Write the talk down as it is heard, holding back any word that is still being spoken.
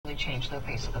change the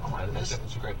face of the court. That's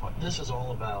a great point. This is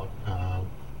all about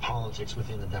politics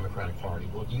within the Democratic Party.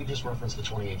 Look, you just referenced the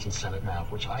 2018 Senate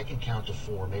map, which I can count to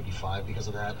 4, maybe 5 because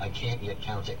of that. I can't yet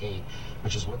count to 8,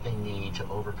 which is what they need to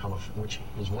overcome, which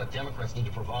is what Democrats need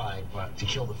to provide to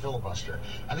kill the filibuster.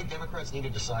 I think Democrats need to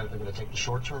decide if they're going to take the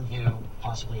short-term view,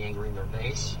 possibly angering their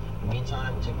base. In the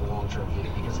meantime, take the long-term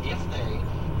view, because if they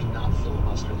do not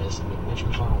filibuster this and Mitch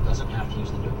McConnell doesn't have to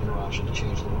use the nuclear option to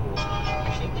change the rules,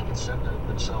 I think they can set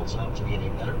themselves up to be in a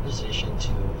better position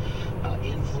to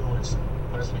influence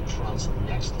President Trump's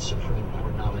next Supreme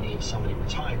Court nominee if somebody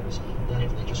retires than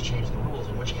if they just change the rules,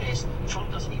 in which case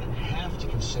Trump doesn't even have to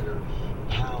consider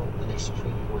how the next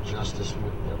Supreme Court justice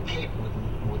would pick,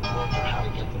 would look, or how to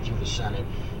get them through the Senate.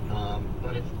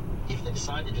 But if they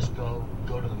decide to just go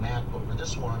to the mat over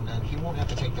this one, then he won't have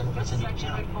to take Democrats into account. That's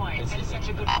such a good point. That's such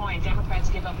a good point. Democrats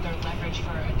give up their leverage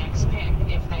for a next pick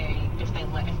if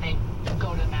they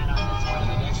go to the mat on this one. And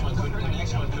the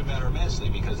next one could matter immensely,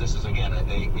 because this is again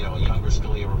a younger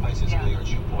Scalia replacing Scalia,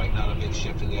 as you point, not a big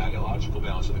shift in the ideological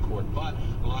balance of the court. But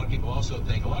a lot of people also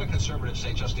think, a lot of conservatives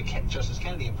say Justice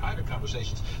Kennedy in private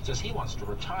conversations says he wants to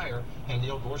retire, and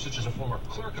Neil Gorsuch is a former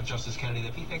clerk of Justice Kennedy,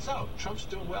 that he thinks, oh, Trump's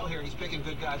doing well here, he's picking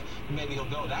good guys, maybe he'll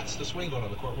go. That's the swing vote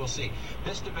on the court. We'll see.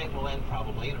 This debate will end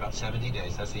probably in about 70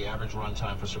 days. That's the average run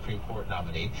time for Supreme Court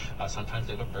nominee. Sometimes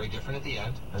they look very different at the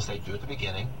end, as they do at the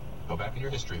beginning. Go back in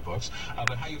your history books.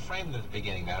 But how you frame the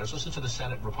beginning matters. Listen to the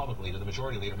Senate Republican leader, the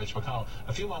majority leader, Mitch McConnell,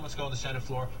 a few moments ago on the Senate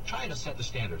floor, trying to set the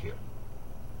standard here.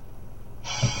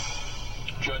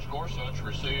 Judge Gorsuch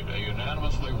received a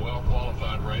unanimously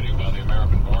well-qualified rating by the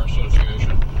American Bar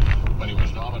Association when he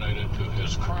was nominated to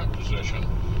his current position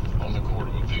on the Court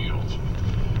of Appeals.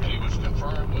 And he was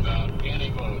confirmed without any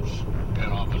votes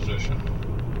in opposition.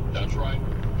 That's right,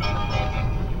 Madam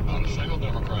President, not a single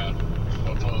Democrat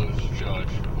opposed Judge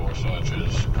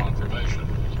Gorsuch's confirmation.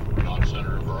 Not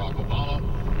Senator Barack Obama,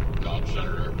 not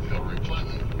Senator Hillary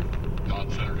Clinton,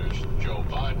 not Senators Joe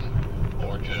Biden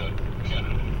or Ted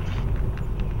Kennedy.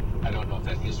 I don't know if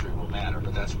that history will matter,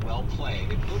 but that's well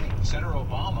played, including Senator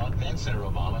Obama, then Senator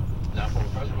Obama, now former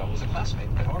President Obama, was a classmate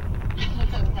at Harvard.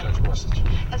 Judge Gorsuch.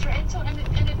 That's right.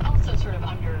 And it also sort of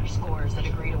underscores the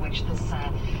degree to which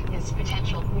this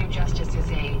potential new justice is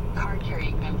a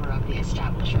card-carrying member of the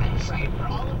establishment, right? For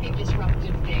all of the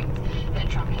disruptive things that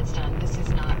Trump has done, this is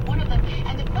not one of them.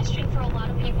 And the question for a lot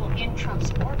of people in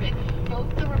Trump's orbit,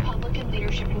 both the Republican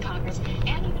leadership in Congress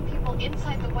and even people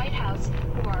inside the White House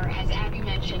who are, as Abby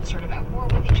mentioned, sort of at war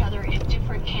with each other in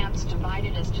different camps,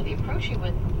 divided as to the approach he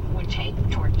would take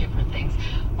toward different things.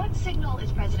 What signal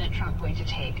is President Trump going to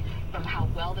take from how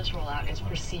well this rollout is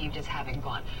perceived as having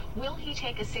gone? Will he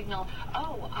take a signal,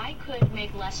 oh, I could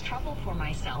make less trouble for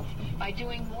myself by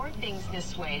doing more things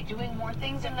this way, doing more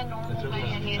things in the normal way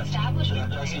and the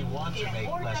establishment way? Does he want to make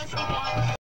less trouble?